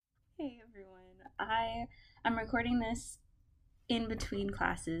I'm recording this in between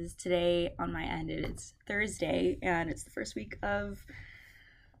classes today on my end. It's Thursday and it's the first week of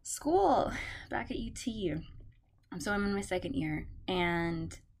school back at UT. So I'm in my second year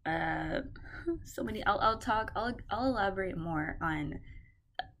and uh so many I'll elaborate more on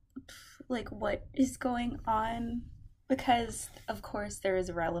like what is going on because of course there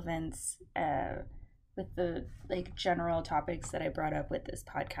is relevance with the like general topics that I brought up with this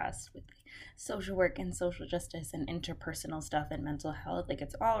podcast with social work and social justice and interpersonal stuff and mental health. Like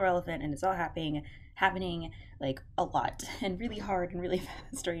it's all relevant and it's all happening like a lot and really hard and really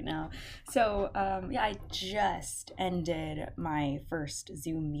fast right now. So yeah, I just ended my first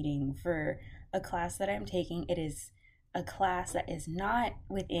Zoom meeting for a class that I'm taking. It is a class that is not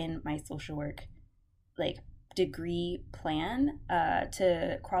within my social work like degree plan.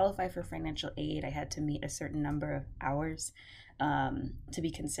 To qualify for financial aid, I had to meet a certain number of hours to be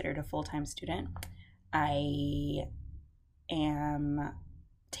considered a full-time student. I am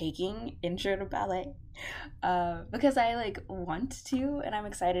taking intro to ballet because I like want to and I'm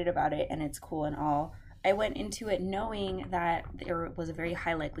excited about it and it's cool and all. I went into it knowing that there was a very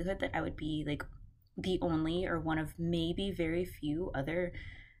high likelihood that I would be like the only or one of maybe very few other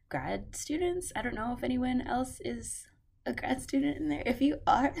grad students. I don't know if anyone else is a grad student in there. If you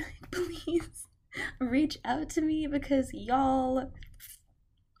are, please reach out to me because y'all,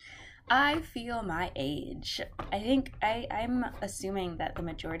 I feel my age. I think I'm assuming that the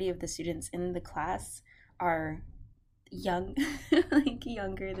majority of the students in the class are young, like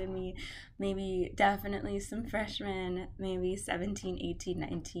younger than me. Maybe definitely some freshmen, maybe 17, 18,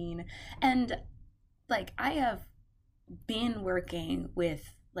 19. And like I have been working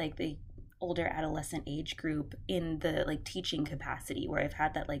with like the older adolescent age group in the like teaching capacity where I've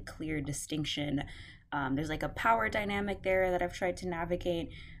had that like clear distinction. There's like a power dynamic there that I've tried to navigate,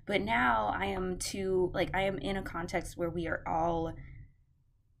 but now I am in a context where we are all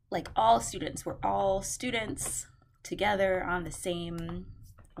like all students. We're all students together on the same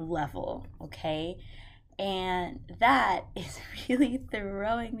level, okay? And that is really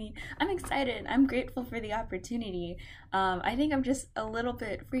throwing me. I'm excited. I'm grateful for the opportunity. I think I'm just a little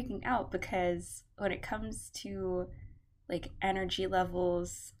bit freaking out because when it comes to like energy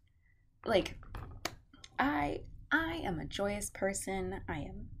levels, like I am a joyous person. I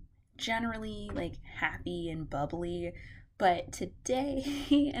am generally like happy and bubbly, but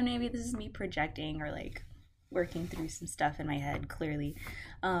today, and maybe this is me projecting or like working through some stuff in my head clearly.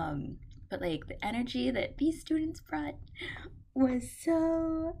 But like the energy that these students brought was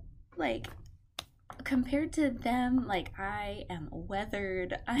so like compared to them, like I am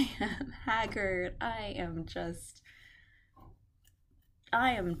weathered, I am haggard, I am just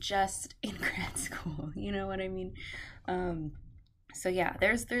in grad school, you know what I mean? Um so yeah,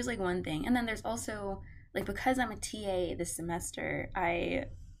 there's like one thing. And then there's also like because I'm a TA this semester, I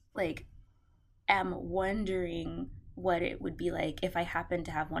like am wondering what it would be like if I happened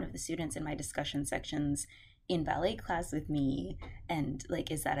to have one of the students in my discussion sections in ballet class with me. And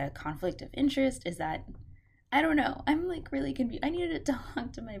like, is that a conflict of interest? Is that, I don't know. I'm like really confused. I needed to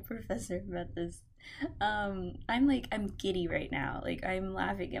talk to my professor about this. I'm giddy right now. Like, I'm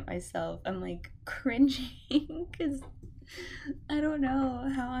laughing at myself. I'm like cringing because I don't know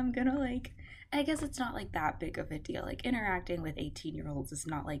how I'm gonna like. I guess it's not like that big of a deal. Like interacting with 18-year-olds is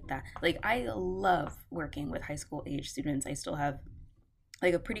not like that. Like I love working with high school age students. I still have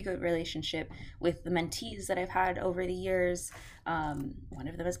like a pretty good relationship with the mentees that I've had over the years. One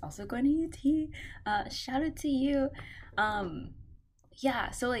of them is also going to UT. Shout out to you.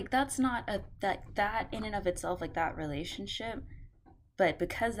 Yeah, so like that's not a that in and of itself, like that relationship, but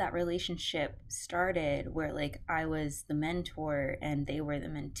because that relationship started where like I was the mentor and they were the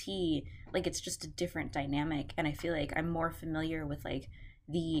mentee, like it's just a different dynamic. And I feel like I'm more familiar with like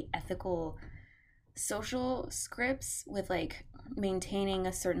the ethical social scripts with like maintaining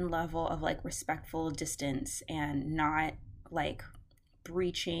a certain level of like respectful distance and not like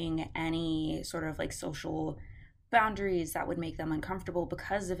breaching any sort of like social boundaries that would make them uncomfortable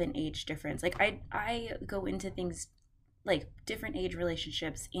because of an age difference. Like I go into things like different age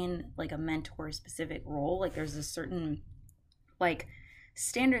relationships in like a mentor specific role. Like there's a certain like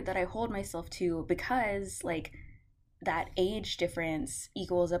standard that I hold myself to because like that age difference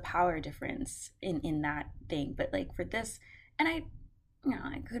equals a power difference in that thing. But like for this, and I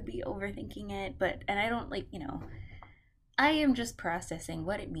could be overthinking it, but and I don't like, I am just processing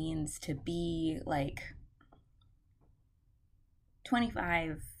what it means to be like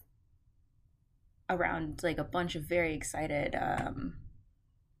 25 around like a bunch of very excited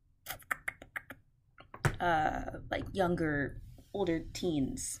like younger older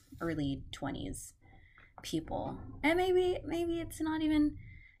teens early 20s people. And maybe it's not even,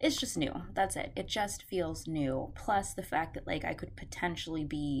 it's just new. That's it. It just feels new. Plus the fact that like I could potentially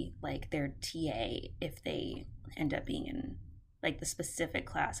be like their TA if they end up being in like the specific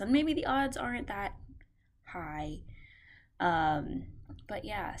class. And maybe the odds aren't that high. But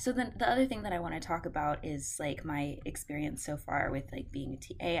yeah, so then the other thing that I want to talk about is like my experience so far with like being a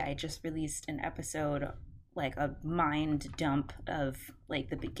TA. I just released an episode, like a mind dump of like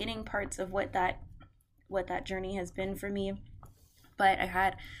the beginning parts of what that journey has been for me. But I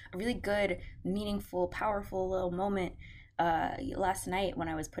had a really good, meaningful, powerful little moment last night when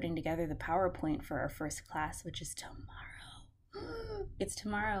I was putting together the PowerPoint for our first class, which is tomorrow. It's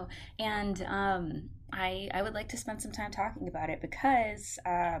tomorrow. And I would like to spend some time talking about it because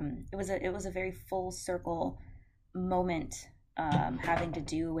it was a very full circle moment, having to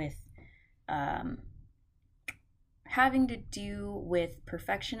do with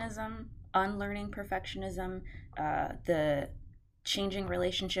perfectionism, unlearning perfectionism, the changing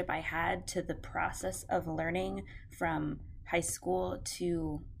relationship I had to the process of learning from high school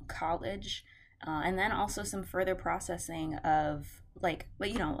to college, and then also some further processing of like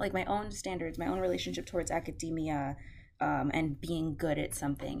my own standards, my own relationship towards academia, and being good at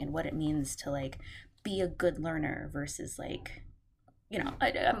something and what it means to like be a good learner versus like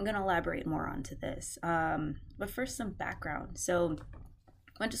I'm gonna elaborate more onto this, but first some background. So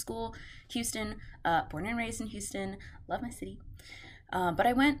went to school, Houston, born and raised in Houston, love my city. But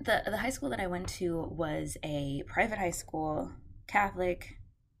I went, the high school that I went to was a private high school, Catholic,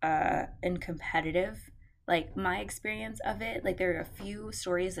 and competitive. Like my experience of it, like there are a few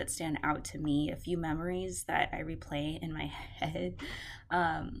stories that stand out to me, a few memories that I replay in my head.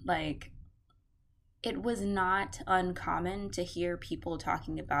 Like it was not uncommon to hear people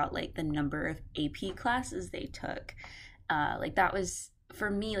talking about like the number of AP classes they took. Like that was, for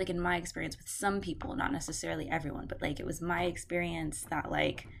me, like in my experience with some people, not necessarily everyone, but like it was my experience that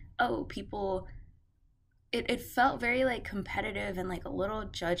like, oh, people, it felt very like competitive and like a little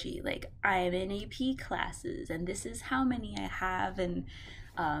judgy. Like I'm in AP classes and this is how many I have, and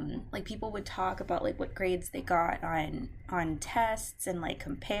like people would talk about like what grades they got on tests and like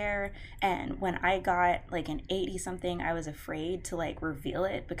compare. And when I got like an 80 something, I was afraid to like reveal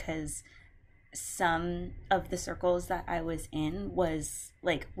it because some of the circles that I was in was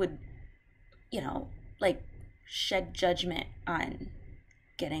like would like shed judgment on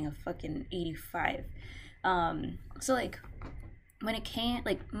getting a fucking 85. So like when it came,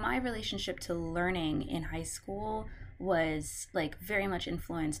 like my relationship to learning in high school was like very much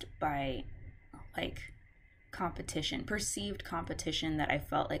influenced by like competition, perceived competition that I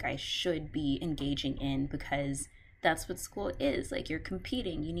felt like I should be engaging in because that's what school is. Like you're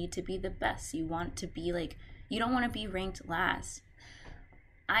competing, you need to be the best, you want to be like, you don't want to be ranked last.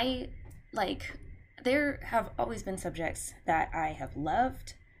 There have always been subjects that I have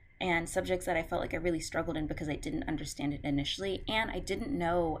loved and subjects that I felt like I really struggled in because I didn't understand it initially, and I didn't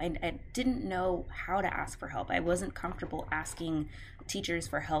know how to ask for help. I wasn't comfortable asking teachers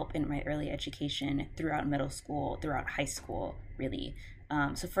for help in my early education, throughout middle school, throughout high school, really.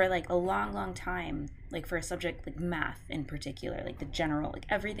 So for like a long time, like for a subject like math in particular, like the general, like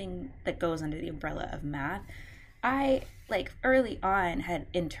everything that goes under the umbrella of math, I like early on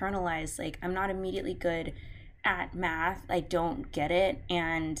had internalized like I'm not immediately good at math, I don't get it,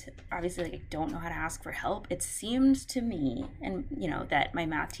 and obviously like I don't know how to ask for help. It seemed to me, and that my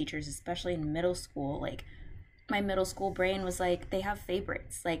math teachers, especially in middle school, like my middle school brain was like they have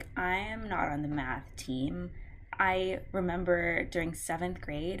favorites. Like I am not on the math team. I remember during 7th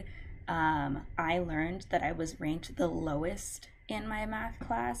grade, I learned that I was ranked the lowest in my math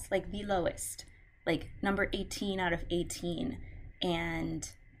class, like the lowest, like number 18 out of 18. And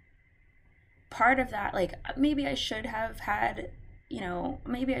part of that, like maybe I should have had,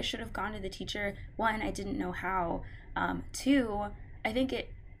 maybe I should have gone to the teacher. One, I didn't know how. Two, I think it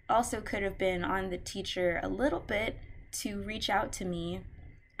also could have been on the teacher a little bit to reach out to me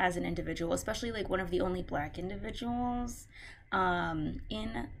as an individual, especially like one of the only Black individuals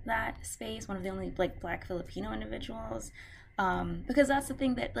in that space, one of the only like Black Filipino individuals, because that's the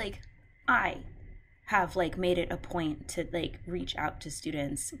thing that like I have like made it a point to like reach out to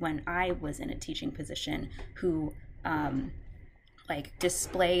students when I was in a teaching position who like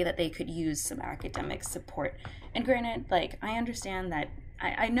display that they could use some academic support. And granted, like I understand that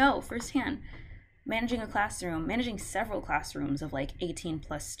I know firsthand, managing several classrooms of like 18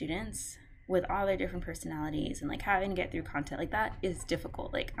 plus students with all their different personalities and like having to get through content like that is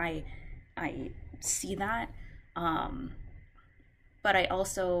difficult. Like I see that, But I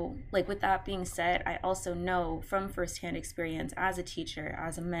also, like, with that being said, I also know from firsthand experience as a teacher,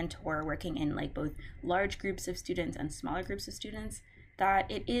 as a mentor, working in like both large groups of students and smaller groups of students, that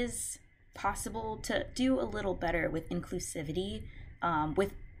it is possible to do a little better with inclusivity,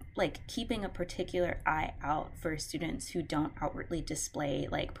 with like keeping a particular eye out for students who don't outwardly display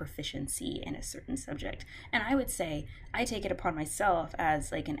like proficiency in a certain subject. And I would say I take it upon myself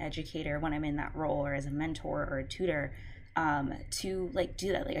as like an educator when I'm in that role, or as a mentor or a tutor, to like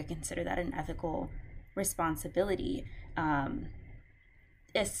do that. Like I consider that an ethical responsibility,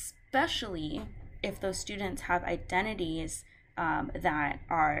 especially if those students have identities that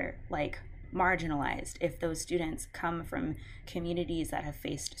are like marginalized, if those students come from communities that have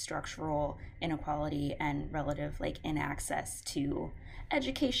faced structural inequality and relative like inaccess to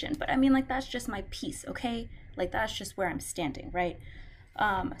education. But I mean, like, that's just my piece, okay? Like, that's just where I'm standing, right?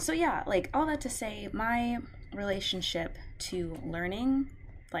 So yeah, like, all that to say, my relationship to learning,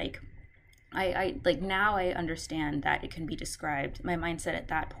 like, I like, now I understand that it can be described. My mindset at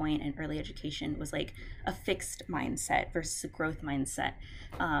that point in early education was like a fixed mindset versus a growth mindset.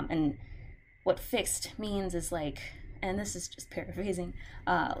 And what fixed means is like, and this is just paraphrasing,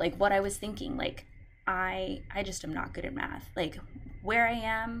 like what I was thinking, like I just am not good at math. Like where I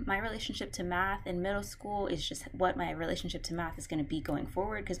am, my relationship to math in middle school is just what my relationship to math is going to be going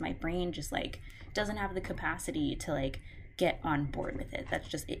forward, because my brain just like doesn't have the capacity to like get on board with it. That's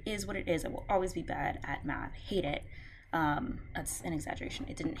just, it is what it is. I will always be bad at math. Hate it. That's an exaggeration.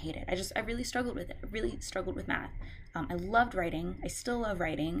 I didn't hate it. I really struggled with it. I really struggled with math. I loved writing. I still love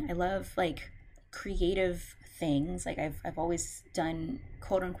writing. I love like creative things. Like I've always done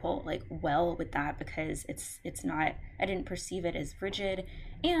quote unquote like well with that, because it's not, I didn't perceive it as rigid.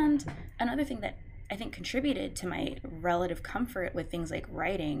 And another thing that I think contributed to my relative comfort with things like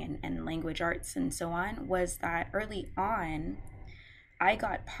writing and language arts and so on was that early on I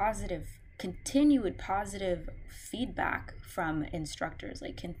got continued positive feedback from instructors.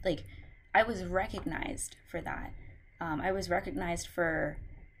 Like I was recognized for that. I was recognized for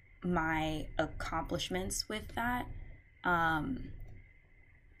my accomplishments with that,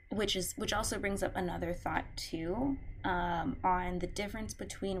 which also brings up another thought too, on the difference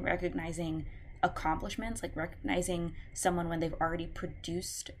between recognizing accomplishments, like recognizing someone when they've already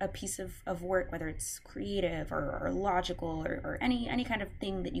produced a piece of work, whether it's creative or logical or any kind of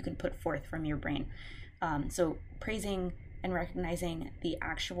thing that you can put forth from your brain. So praising and recognizing the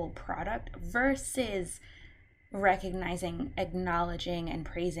actual product versus recognizing, acknowledging, and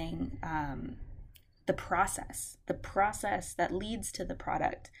praising the process that leads to the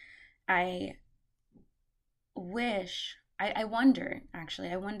product. I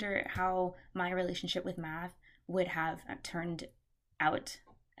wonder how my relationship with math would have turned out,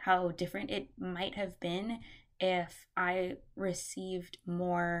 how different it might have been if I received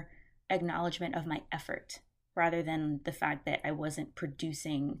more acknowledgement of my effort rather than the fact that I wasn't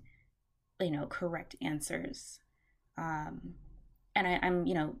producing, correct answers. And I'm,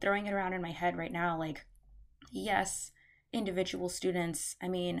 throwing it around in my head right now, like, yes, individual students,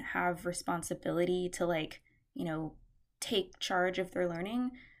 have responsibility to like, take charge of their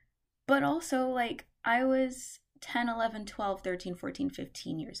learning, but also like I was 10, 11, 12, 13, 14,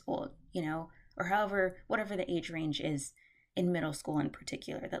 15 years old, or whatever the age range is in middle school in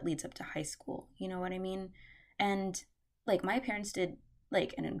particular that leads up to high school, you know what I mean? And like my parents did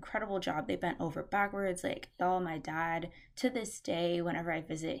like an incredible job. They bent over backwards. Like, y'all, my dad, to this day, whenever I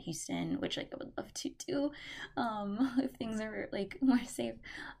visit Houston, which like I would love to do, if things are like more safe,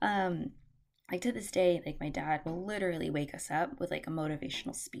 like to this day, like my dad will literally wake us up with like a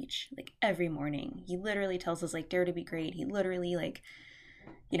motivational speech, like every morning. He literally tells us like dare to be great. He literally like,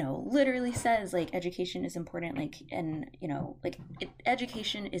 literally says like education is important, like, and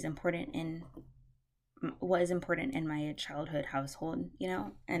education is important was important in my childhood household,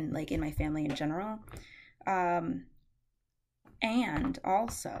 and like in my family in general. And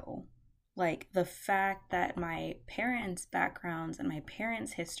also like the fact that my parents' backgrounds and my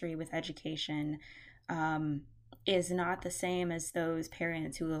parents' history with education is not the same as those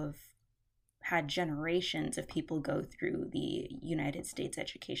parents who have had generations of people go through the United States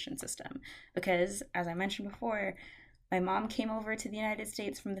education system. Because as I mentioned before, my mom came over to the United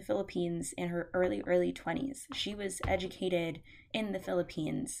States from the Philippines in her early 20s. She was educated in the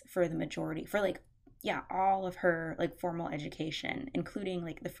Philippines for the majority, for like, yeah, all of her like formal education, including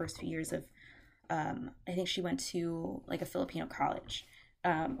like the first few years of, I think she went to like a Filipino college.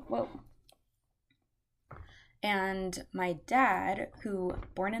 Whoa. And my dad, who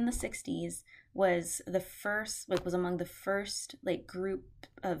born in the 60s, was the first, like, was among the first, like, groups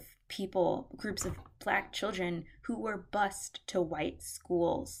of black children who were bused to white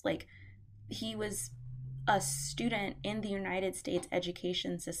schools. Like, he was a student in the United States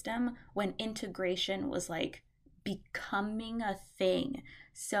education system when integration was like becoming a thing.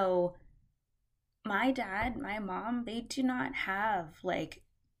 So my dad, my mom, they do not have like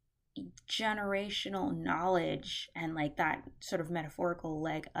generational knowledge and like that sort of metaphorical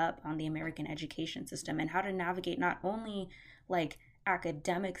leg up on the American education system and how to navigate not only like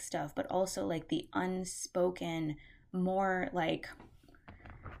academic stuff but also like the unspoken, more like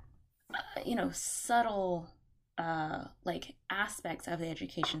subtle like aspects of the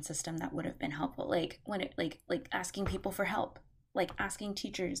education system that would have been helpful, like when it like asking people for help, like asking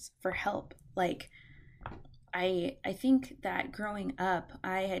teachers for help. Like I think that growing up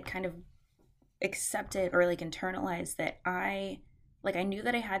I had kind of accepted or like internalized that I knew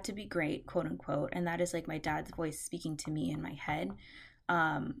that I had to be great, quote unquote, and that is like my dad's voice speaking to me in my head.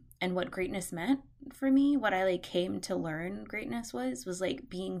 And what greatness meant for me, what I like came to learn greatness was like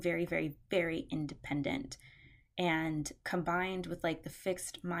being very, very, very independent, and combined with like the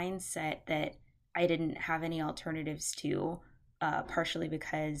fixed mindset that I didn't have any alternatives to, partially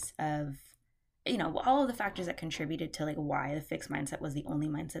because of all of the factors that contributed to like why the fixed mindset was the only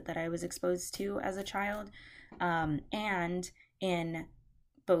mindset that I was exposed to as a child. And in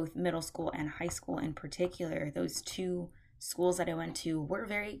both middle school and high school in particular, those two schools that I went to were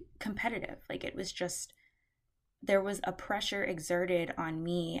very competitive. Like it was just, there was a pressure exerted on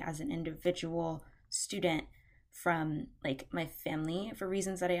me as an individual student from like my family for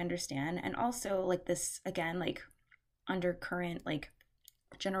reasons that I understand, and also like this again like undercurrent, like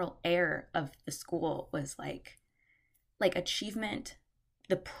general air of the school was like achievement,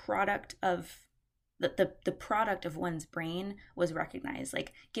 the product of the product of one's brain was recognized,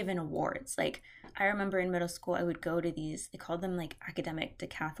 like given awards. Like I remember in middle school I would go to these, they called them like academic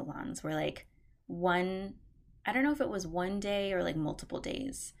decathlons, where like one, I don't know if it was one day or like multiple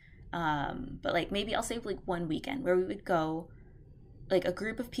days, but like maybe I'll say like one weekend where we would go, like a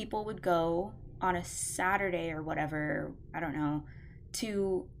group of people would go on a Saturday or whatever, I don't know,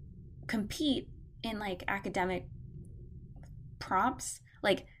 to compete in like academic prompts,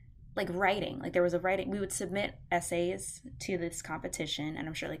 like writing. Like there was a writing, we would submit essays to this competition, and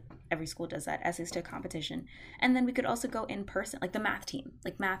I'm sure like every school does that, essays to a competition. And then we could also go in person, like the math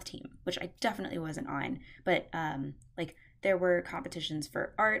team, which I definitely wasn't on, but like there were competitions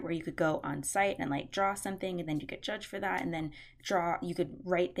for art where you could go on site and like draw something, and then you get judged for that, and then you could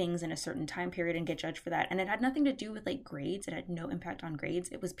write things in a certain time period and get judged for that. And it had nothing to do with like grades, it had no impact on grades.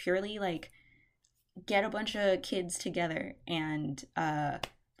 It was purely like, get a bunch of kids together and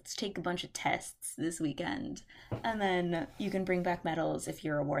let's take a bunch of tests this weekend, and then you can bring back medals if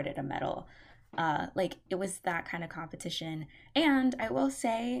you're awarded a medal. Like it was that kind of competition. And I will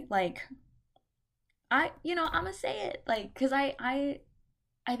say, like, I'm gonna say it, like, because I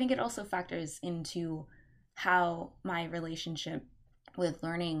think it also factors into how my relationship with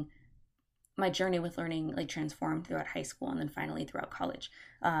learning, my journey with learning, like transformed throughout high school and then finally throughout college.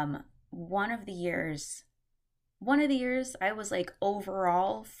 One of the years I was like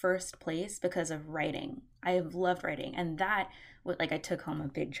overall first place because of writing. I have loved writing, and that was like, I took home a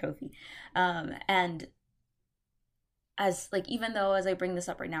big trophy. And as like, even though as I bring this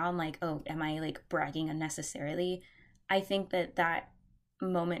up right now I'm like, oh, am I like bragging unnecessarily? I think that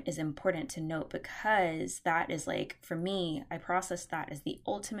moment is important to note, because that is like, for me, I process that as the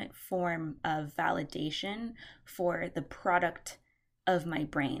ultimate form of validation for the product of my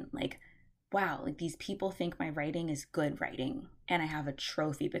brain. Like, wow, like these people think my writing is good writing, and I have a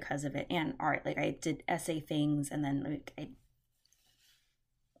trophy because of it. And art, like I did essay things, and then like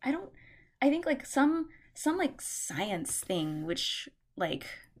I think like some like science thing which like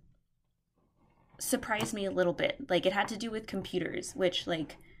surprised me a little bit. Like it had to do with computers, which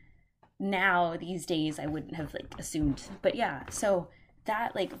like now these days I wouldn't have like assumed. But yeah, so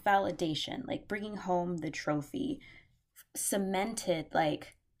that like validation, like bringing home the trophy, cemented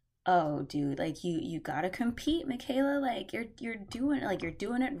like, oh dude, like you gotta compete, Michaela, like you're doing, like you're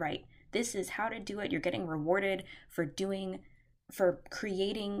doing it right, this is how to do it, you're getting rewarded for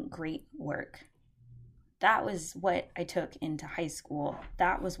creating great work. That was what I took into high school.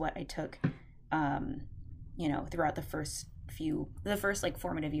 That was what I took throughout the first like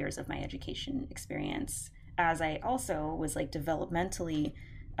formative years of my education experience, as I also was like developmentally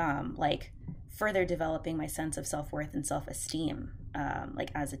like further developing my sense of self-worth and self-esteem,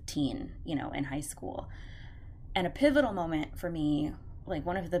 like as a teen, in high school. And a pivotal moment for me, like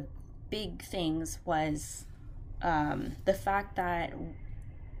one of the big things was the fact that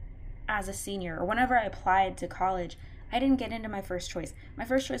as a senior or whenever I applied to college, I didn't get into my first choice. My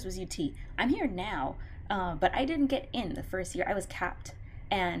first choice was UT. I'm here now, but I didn't get in the first year. I was capped.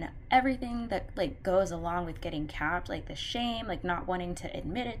 And everything that like goes along with getting capped, like the shame, like not wanting to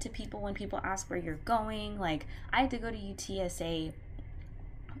admit it to people when people ask where you're going. Like I had to go to UTSA.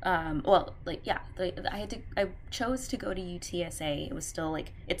 I chose to go to UTSA. It was still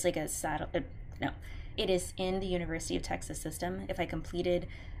like, it's like a no, it is in the University of Texas system. If I completed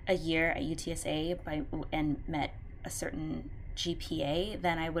a year at UTSA and met a certain GPA,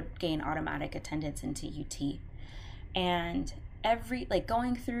 then I would gain automatic attendance into UT. And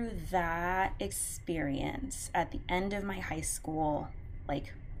going through that experience at the end of my high school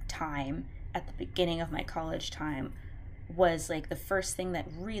like time, at the beginning of my college time, was like the first thing that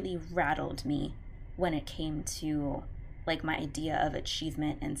really rattled me when it came to like my idea of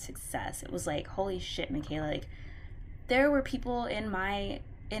achievement and success. It was like, holy shit, Michaela, like there were people in my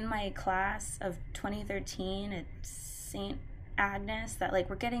class of 2013 at St. Agnes that like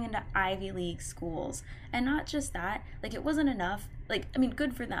were getting into Ivy League schools. And not just that, like it wasn't enough. Like, I mean,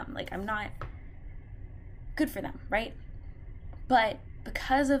 good for them. Like I'm not good for them, right? But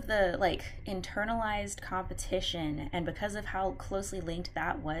because of the like internalized competition and because of how closely linked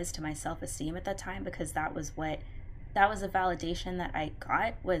that was to my self-esteem at that time, because that was a validation that I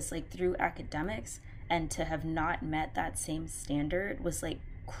got was like through academics, and to have not met that same standard was like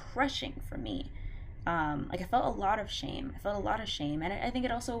crushing for me. Like I felt a lot of shame. And I think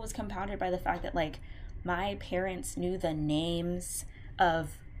it also was compounded by the fact that like my parents knew the names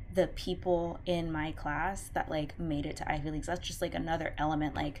of the people in my class that like made it to Ivy Leagues. That's just like another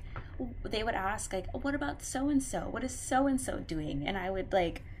element. Like they would ask like, what about so-and-so? What is so-and-so doing? And I would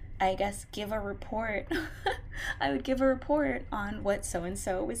like, I guess, give a report. I would give a report on what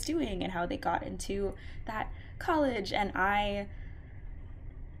so-and-so was doing and how they got into that college. And I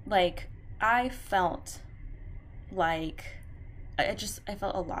felt like I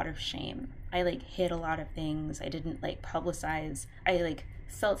felt a lot of shame. I like hid a lot of things. I didn't like publicize. I like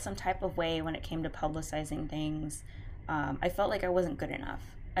felt some type of way when it came to publicizing things. I felt like I wasn't good enough.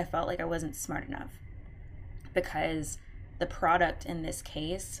 I felt like I wasn't smart enough, because the product in this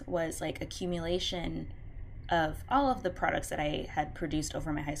case was like accumulation of all of the products that I had produced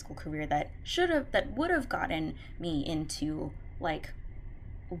over my high school career that would have gotten me into like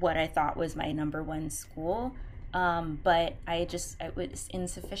what I thought was my number one school. But it was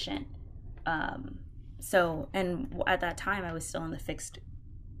insufficient. And at that time I was still in the fixed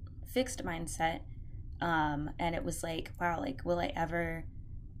mindset. And it was like, wow, like, will I ever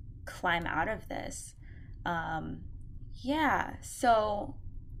climb out of this? Yeah, so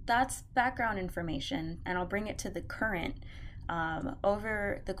that's background information, and I'll bring it to the current.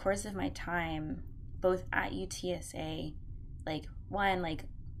 Over the course of my time, both at UTSA, like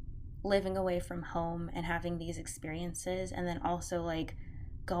living away from home and having these experiences, and then also like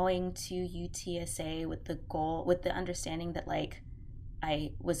going to UTSA with the understanding that like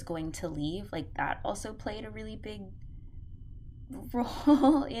I was going to leave, like that also played a really big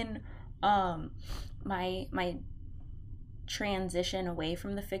role in my transition away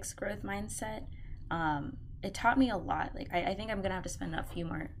from the fixed growth mindset. It taught me a lot. Like I think I'm gonna have to spend a few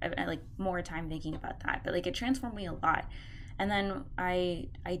more time thinking about that, but like it transformed me a lot. And then I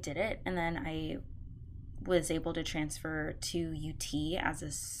did it, and then I was able to transfer to UT as a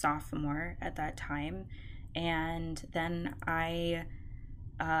sophomore at that time, and then I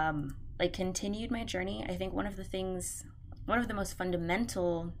continued my journey. I think one of the most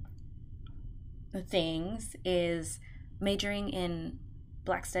fundamental things is majoring in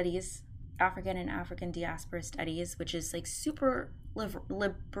Black Studies, African and African Diaspora Studies, which is like super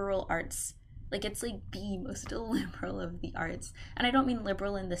liberal arts. Like it's like the most liberal of the arts. And I don't mean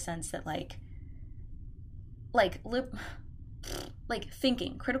liberal in the sense that like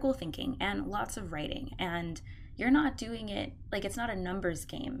thinking, critical thinking, and lots of writing. And you're not doing it, like it's not a numbers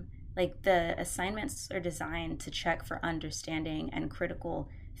game. Like the assignments are designed to check for understanding and critical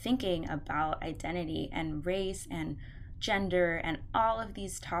thinking about identity and race and gender and all of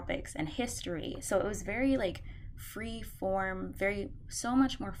these topics and history. So it was very like free form, so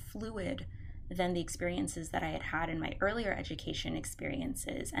much more fluid than the experiences that I had had in my earlier education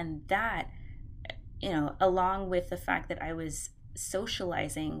experiences. And that, along with the fact that I was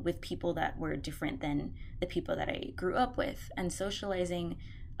socializing with people that were different than the people that I grew up with, and socializing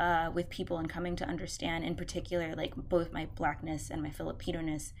with people and coming to understand in particular like both my Blackness and my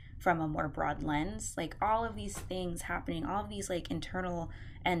Filipino-ness from a more broad lens. Like all of these things happening, all of these like internal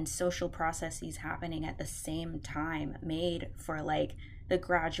and social processes happening at the same time made for like the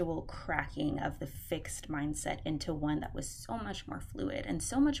gradual cracking of the fixed mindset into one that was so much more fluid and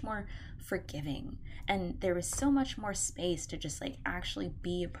so much more forgiving. And there was so much more space to just like actually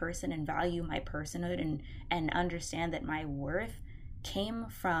be a person and value my personhood and understand that my worth came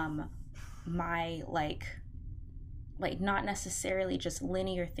from my like not necessarily just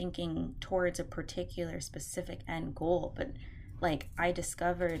linear thinking towards a particular specific end goal, but like I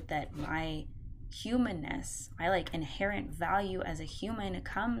discovered that my humanness, my like inherent value as a human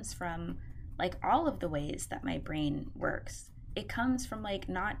comes from like all of the ways that my brain works. It comes from like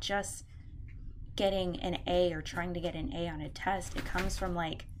not just getting an A or trying to get an A on a test. It comes from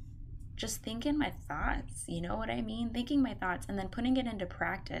like just thinking my thoughts, you know what I mean? Thinking my thoughts and then putting it into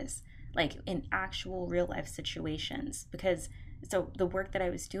practice, like in actual real life situations. Because so the work that I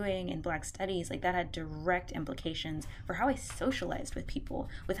was doing in Black Studies, like that had direct implications for how I socialized with people,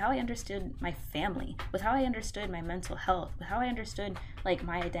 with how I understood my family, with how I understood my mental health, with how I understood like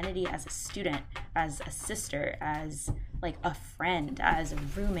my identity as a student, as a sister, as like a friend, as a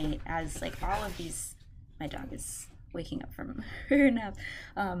roommate, as like all of these. My dog is waking up from her nap.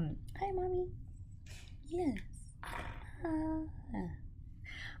 Hi, mommy. Yes.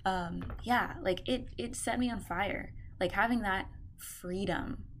 Yeah, like it set me on fire, like having that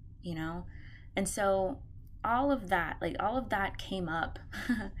freedom, you know. And so all of that came up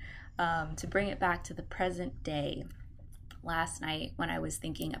to bring it back to the present day last night when I was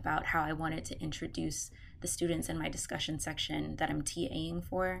thinking about how I wanted to introduce the students in my discussion section that I'm TAing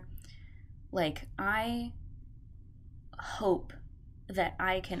for. Like I hope that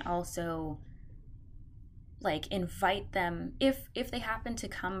I can also like invite them if they happen to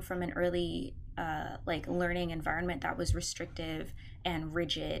come from an early like learning environment that was restrictive and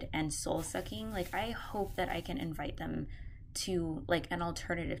rigid and soul-sucking. Like I hope that I can invite them to like an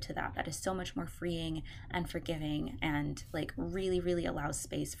alternative to that is so much more freeing and forgiving and like really really allows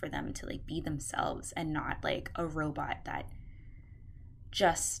space for them to like be themselves and not like a robot that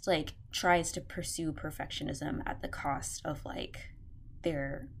just like tries to pursue perfectionism at the cost of like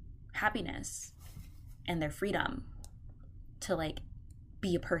their happiness and their freedom to like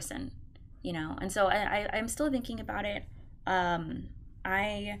be a person, you know. And so I'm still thinking about it. I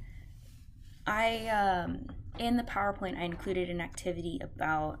in the PowerPoint I included an activity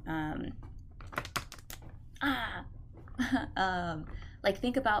about like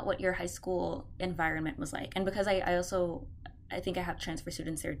think about what your high school environment was like. And because I also I think I have transfer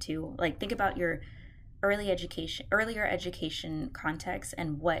students there too. Like think about your earlier education context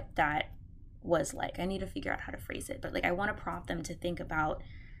and what that was like. I need to figure out how to phrase it, but like I want to prompt them to think about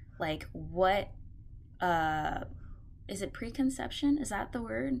like what is it preconception? Is that the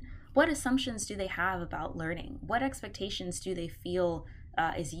word? What assumptions do they have about learning? What expectations do they feel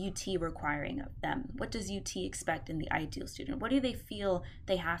is UT requiring of them? What does UT expect in the ideal student? What do they feel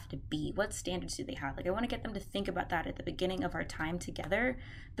they have to be? What standards do they have? Like I want to get them to think about that at the beginning of our time together,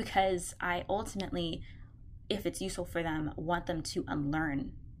 because I ultimately, if it's useful for them, want them to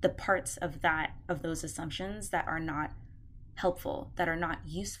unlearn the parts of those assumptions that are not helpful, that are not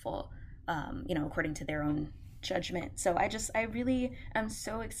useful, you know, according to their own judgment. So I really am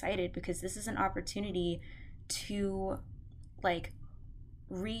so excited because this is an opportunity to like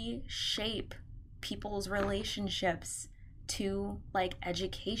reshape people's relationships to like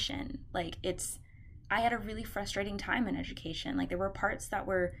education. Like I had a really frustrating time in education. Like there were parts that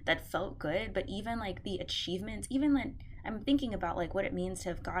felt good, but even like the achievements, even like I'm thinking about like what it means to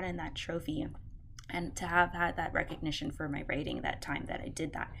have gotten that trophy and to have had that recognition for my writing that time that I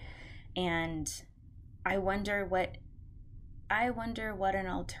did that. And I wonder what an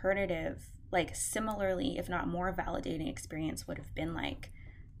alternative, like similarly, if not more validating experience would have been like.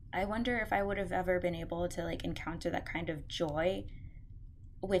 I wonder if I would have ever been able to like encounter that kind of joy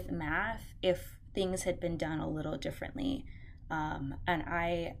with math if things had been done a little differently. And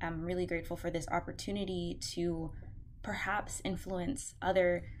I am really grateful for this opportunity to perhaps influence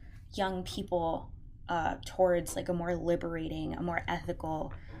other young people towards like a more liberating, a more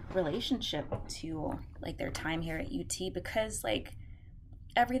ethical relationship to like their time here at UT, because like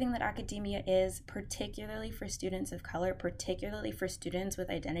everything that academia is, particularly for students of color, particularly for students with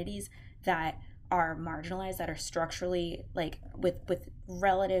identities that are marginalized, that are structurally like with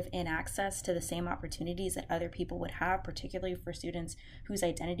relative inaccess to the same opportunities that other people would have, particularly for students whose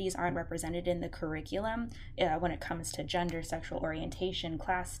identities aren't represented in the curriculum when it comes to gender, sexual orientation,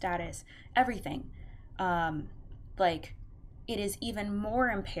 class status, everything. Like it is even more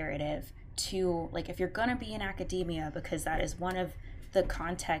imperative to like, if you're gonna be in academia, because that is one of the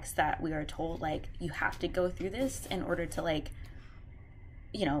context that we are told, like, you have to go through this in order to, like,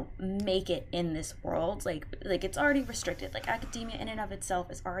 you know, make it in this world. Like it's already restricted. Like, academia in and of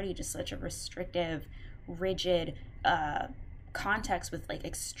itself is already just such a restrictive, rigid context with, like,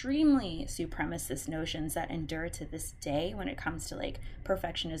 extremely supremacist notions that endure to this day when it comes to, like,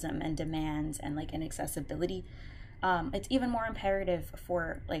 perfectionism and demands and, like, inaccessibility. It's even more imperative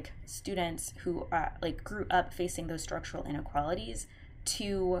for, like, students who like grew up facing those structural inequalities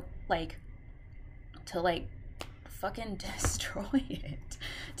to fucking destroy it,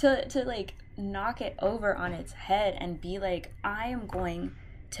 to like knock it over on its head and be like, I am going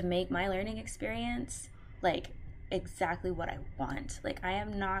to make my learning experience like exactly what I want. Like,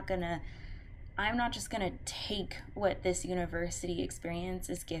 I'm not just gonna take what this university experience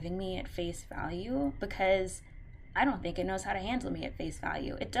is giving me at face value, because I don't think it knows how to handle me at face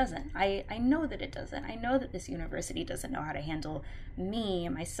value. It doesn't. I know that it doesn't. I know that this university doesn't know how to handle me,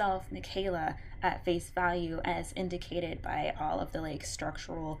 myself, Michaela, at face value, as indicated by all of the, like,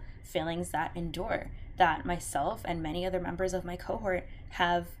 structural failings that endure, that myself and many other members of my cohort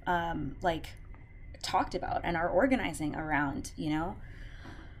have like talked about and are organizing around, you know?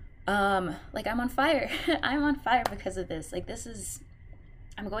 Like, I'm on fire. I'm on fire because of this. Like, I've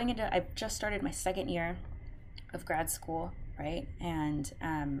just started my second year of grad school, right? And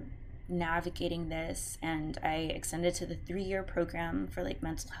navigating this, and I extended to the 3-year program for, like,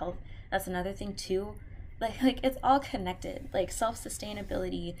 mental health. That's another thing too. Like it's all connected. Like,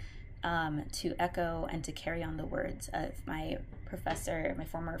 self-sustainability, to echo and to carry on the words of my professor, my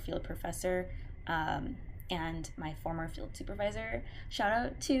former field professor, and my former field supervisor. Shout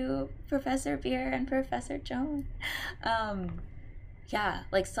out to Professor Beer and Professor Joan. Yeah,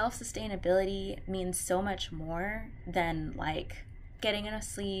 like, self-sustainability means so much more than, like, getting enough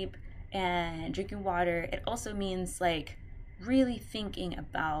sleep and drinking water. It also means, like, really thinking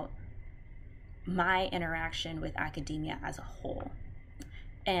about my interaction with academia as a whole.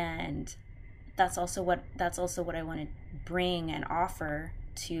 And that's also what I want to bring and offer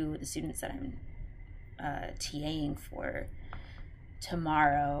to the students that I'm TAing for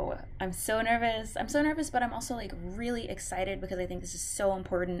tomorrow. I'm so nervous, but I'm also, like, really excited because I think this is so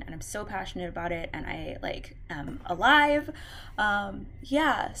important and I'm so passionate about it, and I, like, am alive.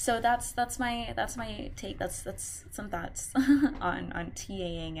 Yeah, so that's my take. That's some thoughts on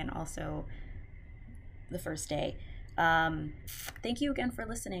TAing and also the first day. Thank you again for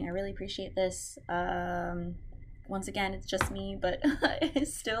listening. I really appreciate this. Once again, it's just me, but I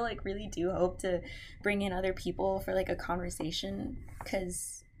still, like, really do hope to bring in other people for, like, a conversation,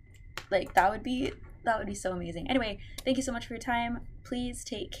 because, like, that would be so amazing. Anyway, thank you so much for your time. Please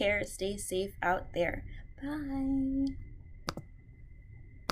take care. Stay safe out there. Bye.